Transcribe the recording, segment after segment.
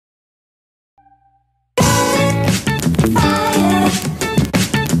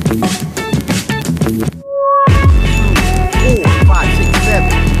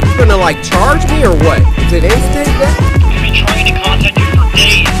me or what? Is it instant? I've been trying to contact you for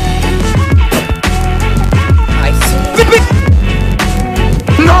days. I see.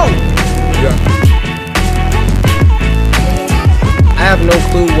 No! Yeah. I have no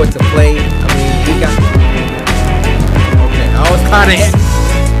clue what to play. I mean, we got... Okay, I was kinda...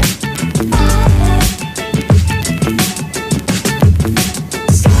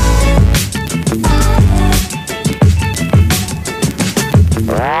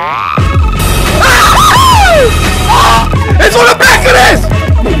 It's on the back of this!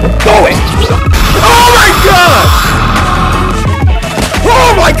 Go it! Oh my god!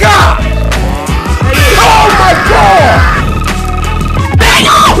 Oh my god! Oh my god!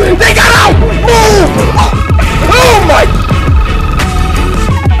 They got out! Move! Oh my...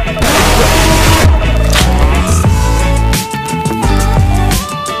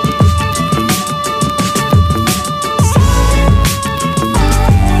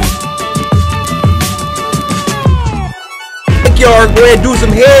 Y'all go ahead and do some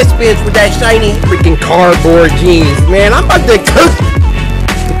head spins with that shiny freaking cardboard jeans, man. I'm about to cook.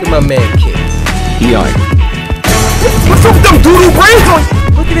 Look at my man kids. Yeah. What's up with them doodle brains on?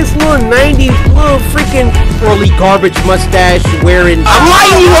 Look at this little 90s little freaking curly garbage mustache wearing. I'm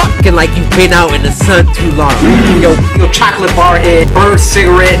lighting you up. Looking like you've been out in the sun too long. Yo, chocolate bar head, burnt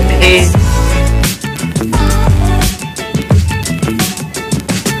cigarette head.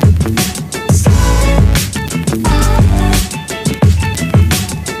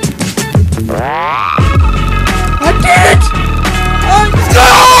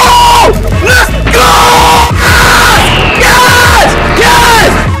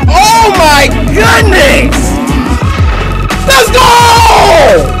 Goodness! Let's go!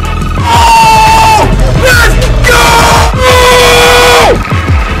 Oh! Let's go!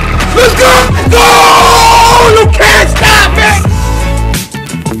 Let's go! Let's go! You can't stop!